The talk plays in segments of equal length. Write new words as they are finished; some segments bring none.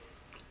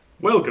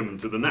Welcome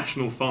to the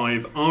National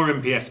 5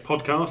 RMPS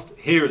podcast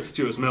here at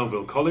Stuart's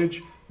Melville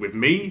College with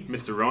me,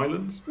 Mr.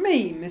 Rylands.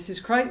 Me,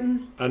 Mrs.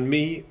 Crichton. And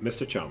me,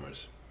 Mr.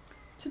 Chalmers.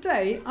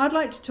 Today, I'd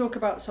like to talk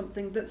about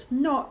something that's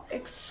not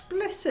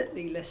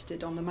explicitly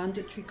listed on the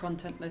mandatory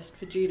content list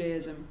for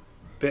Judaism.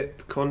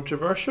 Bit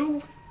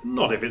controversial?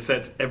 Not if it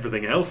sets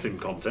everything else in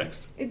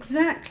context.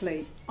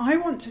 Exactly. I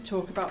want to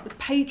talk about the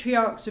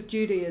Patriarchs of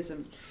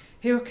Judaism,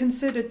 who are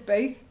considered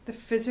both the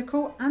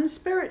physical and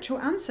spiritual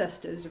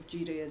ancestors of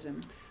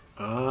Judaism.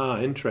 Ah,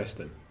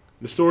 interesting.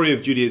 The story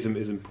of Judaism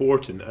is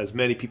important as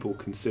many people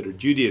consider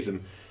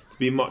Judaism to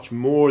be much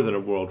more than a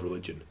world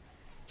religion.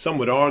 Some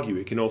would argue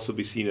it can also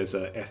be seen as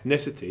an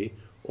ethnicity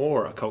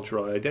or a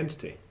cultural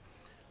identity.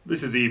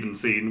 This is even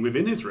seen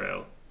within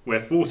Israel, where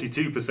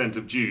 42%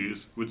 of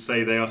Jews would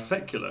say they are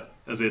secular,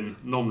 as in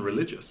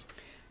non-religious.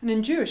 And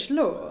in Jewish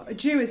law, a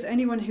Jew is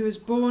anyone who is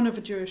born of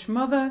a Jewish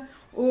mother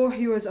or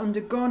who has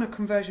undergone a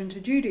conversion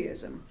to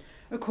Judaism,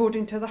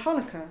 according to the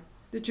Halakha,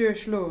 the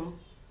Jewish law.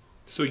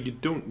 So you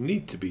don't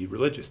need to be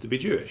religious to be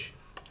Jewish.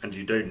 And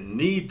you don't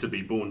need to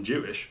be born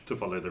Jewish to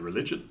follow the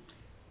religion.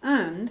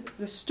 And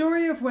the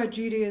story of where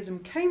Judaism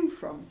came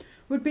from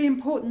would be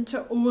important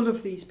to all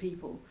of these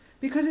people,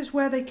 because it's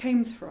where they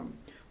came from,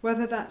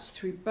 whether that's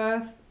through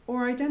birth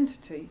or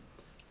identity.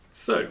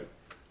 So,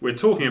 we're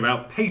talking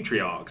about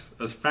patriarchs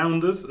as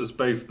founders as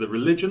both the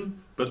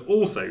religion, but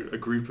also a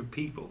group of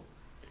people.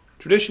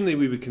 Traditionally,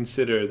 we would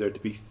consider there to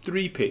be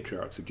three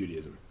patriarchs of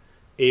Judaism: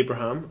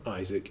 Abraham,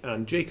 Isaac,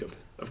 and Jacob.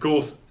 Of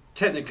course,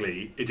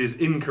 technically, it is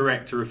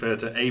incorrect to refer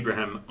to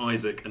Abraham,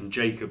 Isaac, and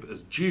Jacob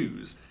as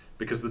Jews,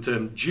 because the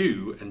term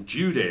Jew and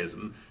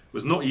Judaism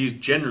was not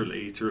used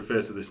generally to refer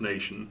to this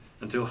nation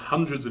until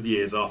hundreds of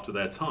years after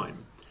their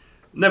time.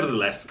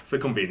 Nevertheless, for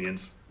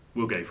convenience,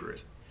 we'll go for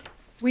it.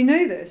 We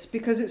know this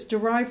because it's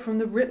derived from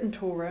the written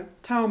Torah,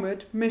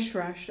 Talmud,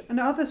 Midrash, and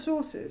other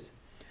sources.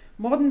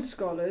 Modern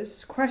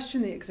scholars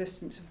question the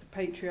existence of the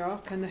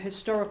patriarch and the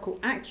historical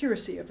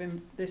accuracy of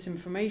this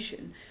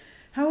information.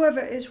 However,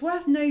 it's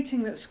worth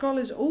noting that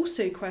scholars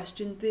also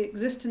questioned the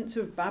existence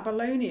of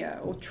Babylonia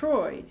or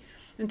Troy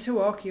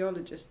until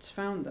archaeologists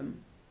found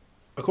them.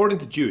 According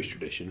to Jewish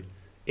tradition,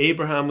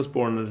 Abraham was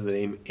born under the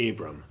name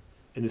Abram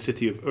in the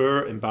city of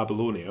Ur in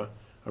Babylonia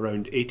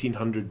around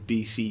 1800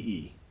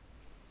 BCE.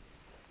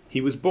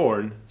 He was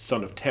born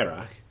son of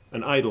Terach,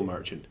 an idol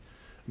merchant,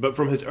 but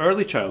from his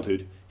early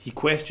childhood he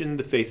questioned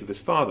the faith of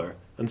his father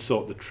and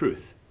sought the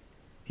truth.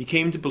 He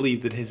came to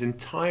believe that his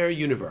entire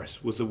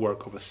universe was the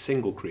work of a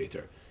single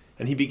creator,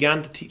 and he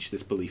began to teach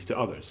this belief to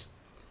others.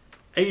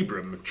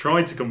 Abram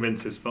tried to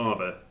convince his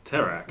father,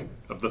 Terach,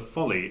 of the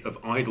folly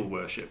of idol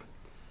worship.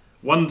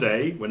 One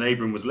day, when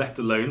Abram was left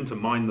alone to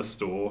mind the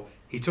store,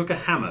 he took a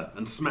hammer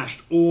and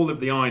smashed all of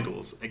the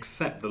idols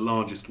except the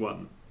largest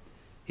one.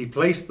 He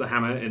placed the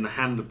hammer in the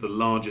hand of the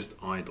largest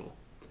idol.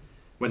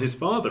 When his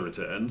father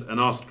returned and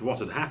asked what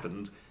had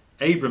happened,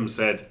 Abram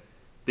said,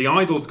 "The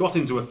idols got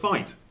into a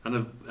fight,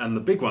 and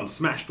the big one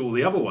smashed all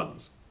the other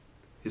ones."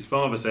 His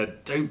father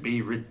said, "Don't be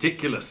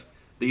ridiculous.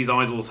 These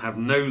idols have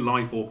no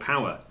life or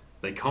power.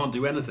 They can't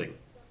do anything."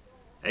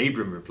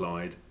 Abram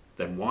replied,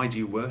 "Then why do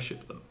you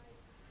worship them?"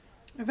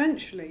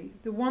 Eventually,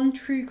 the one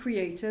true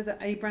creator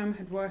that Abram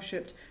had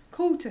worshipped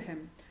called to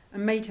him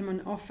and made him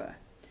an offer.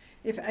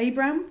 If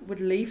Abram would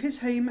leave his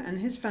home and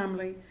his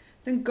family,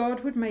 then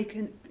God would make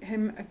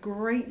him a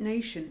great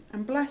nation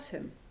and bless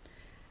him.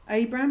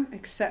 Abram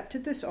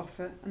accepted this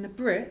offer, and the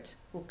Brit,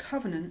 or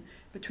covenant,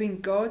 between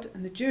God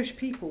and the Jewish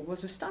people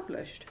was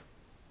established.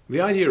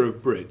 The idea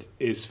of Brit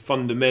is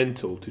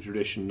fundamental to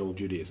traditional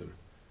Judaism.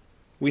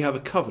 We have a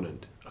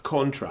covenant, a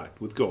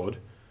contract with God,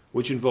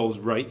 which involves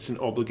rights and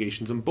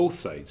obligations on both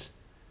sides.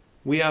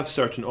 We have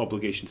certain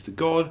obligations to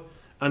God,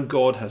 and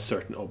God has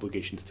certain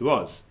obligations to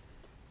us.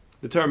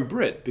 The term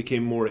Brit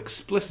became more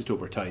explicit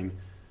over time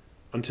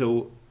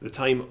until the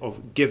time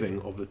of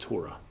giving of the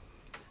Torah.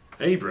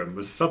 Abram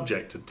was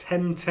subject to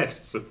 10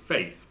 tests of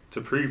faith to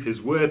prove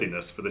his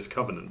worthiness for this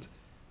covenant.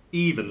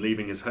 Even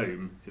leaving his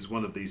home is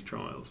one of these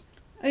trials.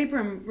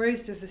 Abram,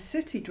 raised as a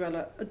city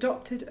dweller,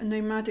 adopted a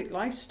nomadic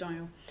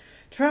lifestyle,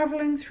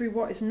 travelling through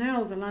what is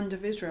now the land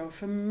of Israel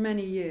for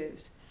many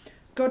years.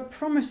 God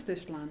promised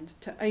this land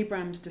to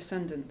Abram's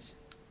descendants.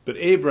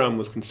 But Abram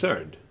was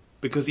concerned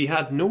because he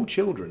had no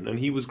children and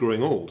he was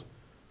growing old.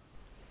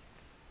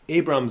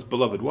 Abram's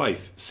beloved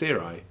wife,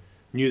 Sarai,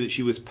 knew that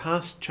she was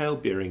past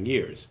childbearing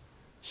years,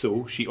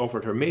 so she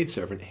offered her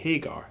maidservant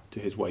Hagar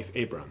to his wife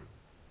Abram.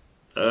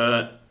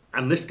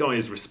 And this guy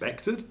is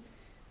respected?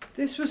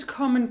 This was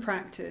common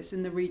practice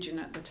in the region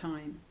at the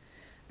time.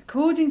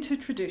 According to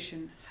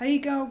tradition,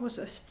 Hagar was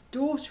a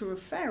daughter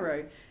of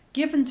Pharaoh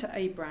given to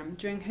Abram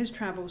during his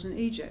travels in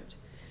Egypt.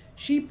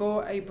 She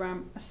bore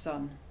Abram a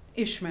son,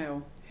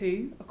 Ishmael,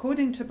 who,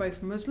 according to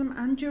both Muslim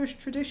and Jewish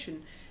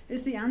tradition,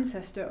 is the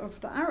ancestor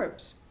of the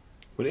Arabs.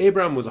 When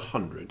Abram was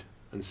 100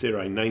 and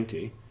Sarai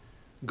 90,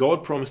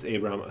 God promised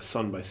Abram a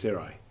son by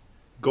Sarai.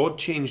 God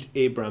changed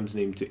Abram's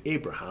name to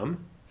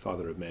Abraham,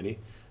 father of many,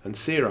 and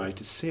Sarai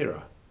to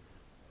Sarah,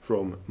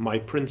 from my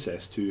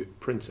princess to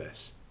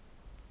princess.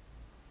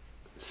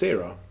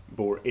 Sarah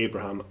bore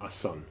Abraham a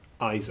son,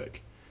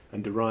 Isaac,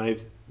 and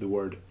derived the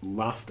word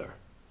laughter,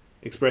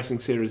 expressing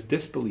Sarah's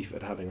disbelief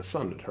at having a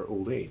son at her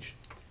old age.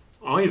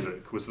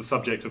 Isaac was the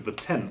subject of the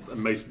 10th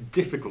and most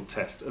difficult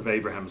test of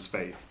Abraham's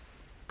faith.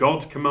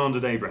 God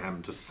commanded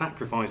Abraham to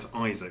sacrifice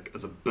Isaac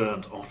as a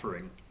burnt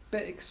offering.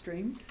 Bit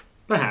extreme.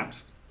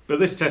 Perhaps, but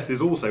this test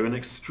is also an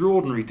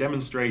extraordinary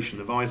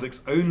demonstration of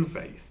Isaac's own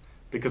faith,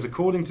 because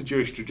according to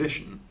Jewish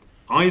tradition,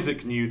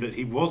 Isaac knew that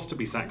he was to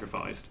be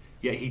sacrificed,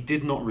 yet he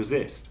did not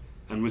resist,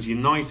 and was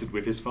united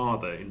with his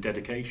father in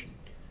dedication.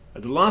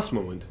 At the last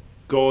moment,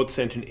 God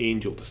sent an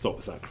angel to stop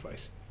the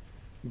sacrifice.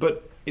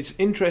 But it's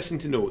interesting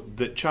to note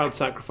that child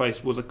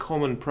sacrifice was a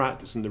common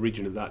practice in the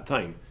region at that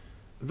time.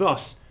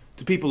 Thus,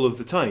 to people of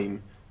the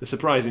time, the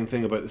surprising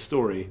thing about the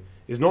story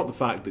is not the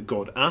fact that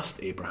God asked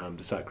Abraham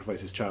to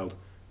sacrifice his child,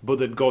 but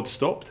that God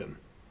stopped him.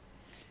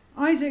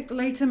 Isaac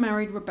later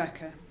married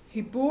Rebekah,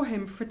 who bore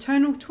him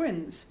fraternal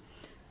twins,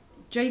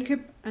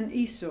 Jacob and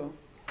Esau.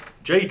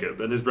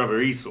 Jacob and his brother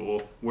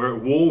Esau were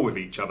at war with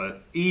each other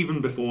even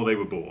before they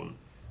were born.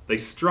 They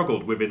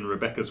struggled within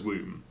Rebekah's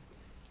womb.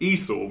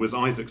 Esau was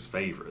Isaac's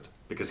favourite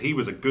because he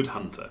was a good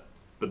hunter,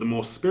 but the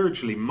more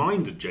spiritually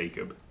minded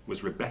Jacob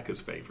was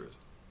Rebekah's favourite.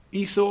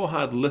 Esau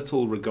had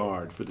little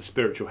regard for the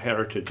spiritual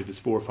heritage of his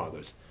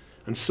forefathers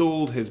and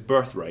sold his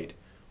birthright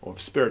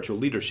of spiritual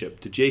leadership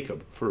to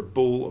Jacob for a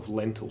bowl of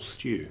lentil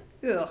stew.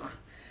 Ugh,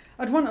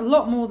 I'd want a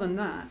lot more than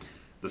that.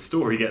 The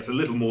story gets a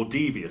little more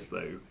devious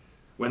though.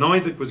 When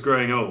Isaac was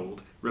growing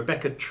old,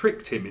 Rebekah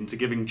tricked him into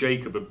giving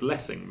Jacob a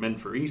blessing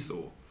meant for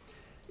Esau.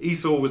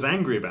 Esau was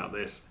angry about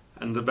this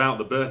and about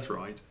the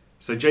birthright,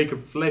 so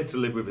Jacob fled to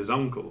live with his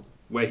uncle,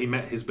 where he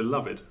met his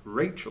beloved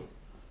Rachel.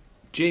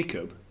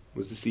 Jacob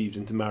was deceived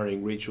into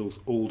marrying Rachel's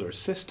older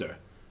sister,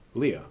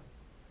 Leah,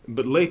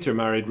 but later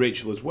married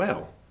Rachel as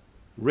well.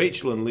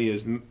 Rachel and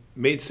Leah's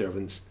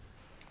maidservants,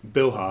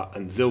 Bilhah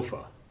and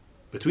Zilpah.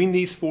 Between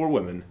these 4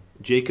 women,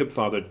 Jacob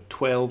fathered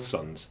 12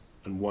 sons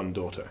and 1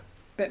 daughter.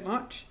 Bit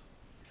much.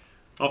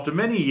 After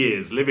many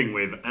years living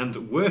with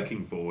and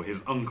working for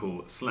his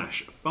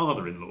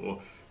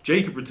uncle/father-in-law,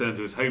 Jacob returned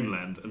to his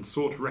homeland and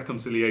sought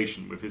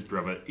reconciliation with his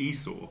brother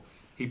Esau.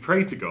 He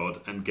prayed to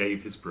God and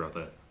gave his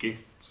brother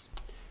gifts.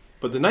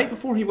 But the night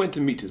before he went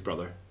to meet his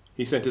brother,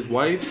 he sent his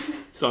wives,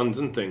 sons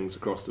and things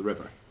across the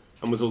river,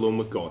 and was alone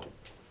with God.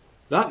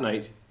 That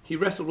night he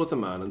wrestled with a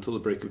man until the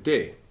break of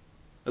day.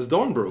 As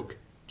dawn broke,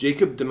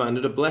 Jacob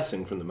demanded a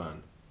blessing from the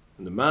man,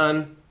 and the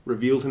man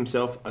revealed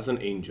himself as an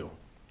angel.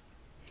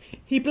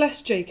 He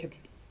blessed Jacob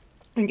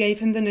and gave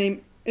him the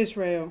name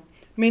Israel,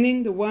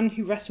 meaning the one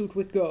who wrestled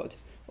with God,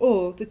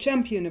 or the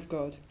champion of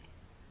God.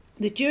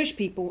 The Jewish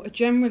people are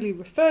generally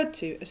referred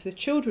to as the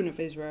children of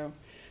Israel,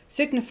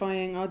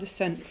 signifying our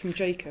descent from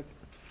Jacob.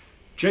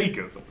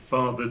 Jacob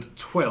fathered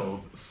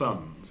 12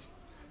 sons: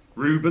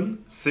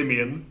 Reuben,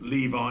 Simeon,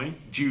 Levi,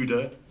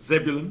 Judah,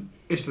 Zebulun,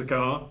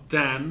 Issachar,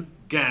 Dan,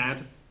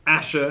 Gad,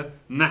 Asher,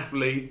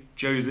 Naphtali,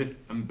 Joseph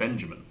and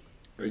Benjamin.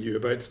 Are you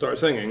about to start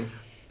singing?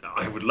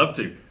 I would love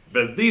to,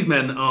 but these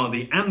men are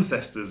the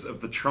ancestors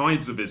of the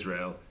tribes of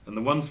Israel and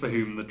the ones for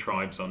whom the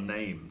tribes are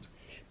named.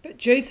 But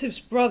Joseph's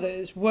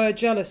brothers were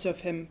jealous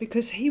of him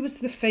because he was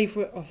the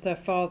favourite of their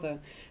father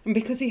and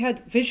because he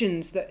had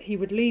visions that he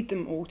would lead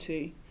them all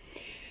to.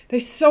 They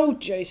sold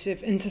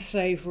Joseph into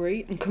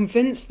slavery and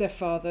convinced their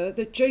father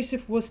that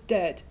Joseph was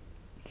dead.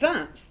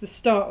 That's the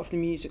start of the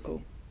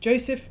musical,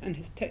 Joseph and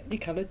his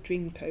technicoloured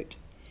dreamcoat.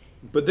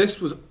 But this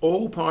was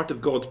all part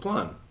of God's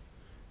plan.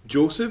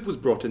 Joseph was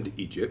brought into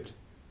Egypt,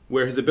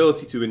 where his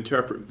ability to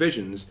interpret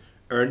visions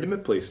earned him a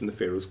place in the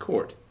Pharaoh's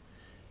court,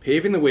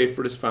 paving the way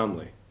for his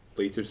family,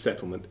 later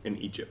settlement in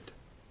Egypt.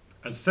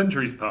 As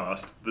centuries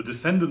passed, the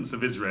descendants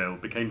of Israel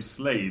became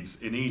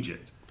slaves in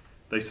Egypt.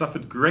 They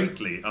suffered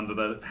greatly under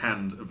the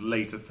hand of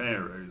later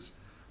pharaohs,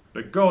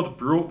 but God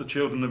brought the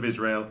children of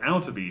Israel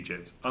out of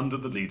Egypt under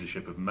the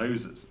leadership of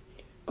Moses.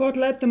 God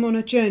led them on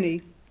a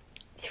journey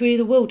through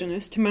the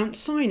wilderness to Mount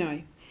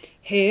Sinai.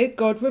 Here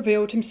God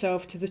revealed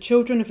himself to the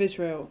children of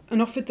Israel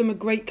and offered them a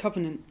great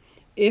covenant.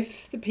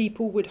 If the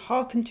people would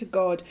hearken to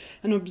God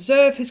and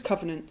observe his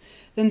covenant,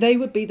 then they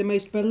would be the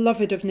most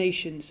beloved of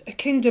nations, a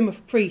kingdom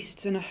of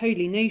priests and a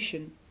holy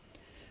nation.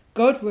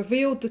 God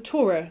revealed the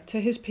Torah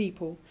to his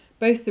people,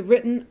 both the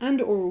written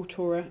and oral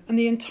Torah, and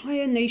the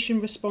entire nation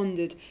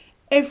responded,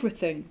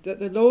 "Everything that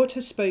the Lord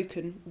has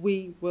spoken,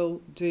 we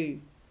will do."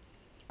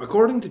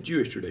 According to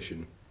Jewish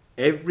tradition,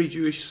 every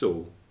Jewish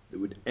soul that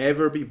would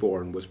ever be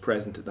born was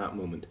present at that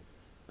moment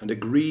and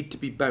agreed to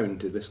be bound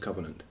to this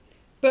covenant.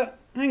 But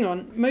hang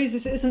on,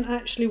 Moses isn't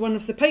actually one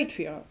of the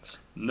patriarchs.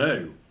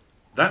 No,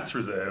 that's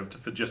reserved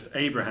for just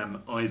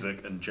Abraham,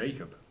 Isaac and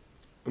Jacob.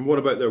 And what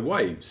about their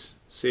wives,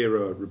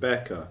 Sarah,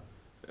 Rebekah,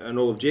 and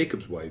all of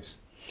Jacob's wives?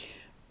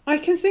 I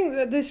can think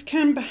that this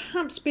can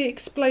perhaps be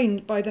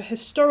explained by the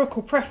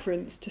historical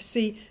preference to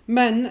see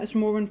men as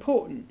more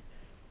important.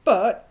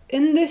 But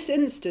in this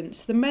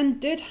instance, the men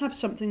did have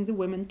something the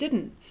women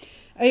didn't.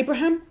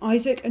 Abraham,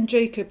 Isaac and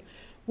Jacob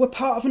were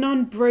part of an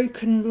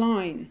unbroken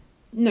line.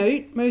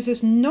 Note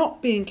Moses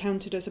not being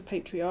counted as a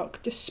patriarch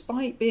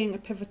despite being a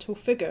pivotal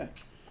figure.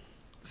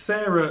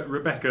 Sarah,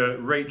 Rebecca,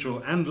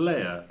 Rachel, and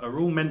Leah are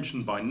all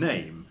mentioned by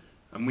name,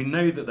 and we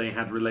know that they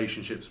had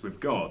relationships with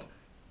God,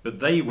 but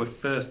they were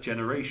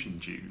first-generation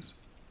Jews.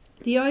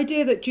 The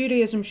idea that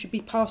Judaism should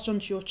be passed on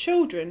to your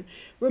children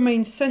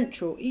remains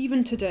central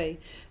even today.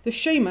 The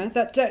Shema,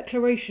 that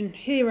declaration,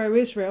 "Hear, O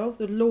Israel,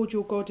 the Lord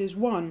your God is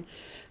one,"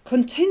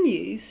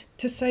 continues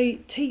to say,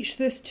 teach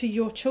this to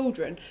your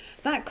children.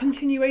 That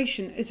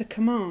continuation is a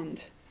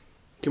command.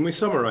 Can we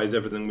summarise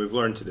everything we've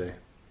learned today?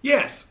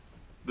 Yes,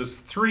 there's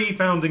 3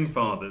 founding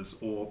fathers,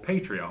 or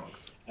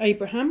patriarchs,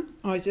 Abraham,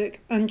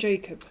 Isaac, and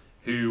Jacob.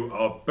 who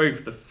are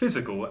both the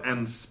physical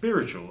and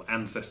spiritual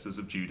ancestors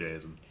of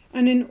Judaism.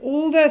 And in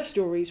all their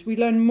stories, we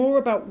learn more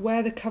about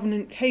where the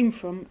covenant came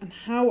from and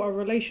how our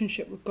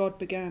relationship with God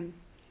began.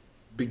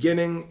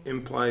 Beginning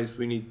implies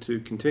we need to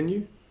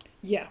continue.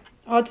 Yeah,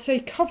 I'd say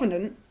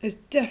covenant is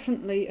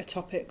definitely a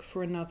topic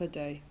for another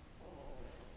day.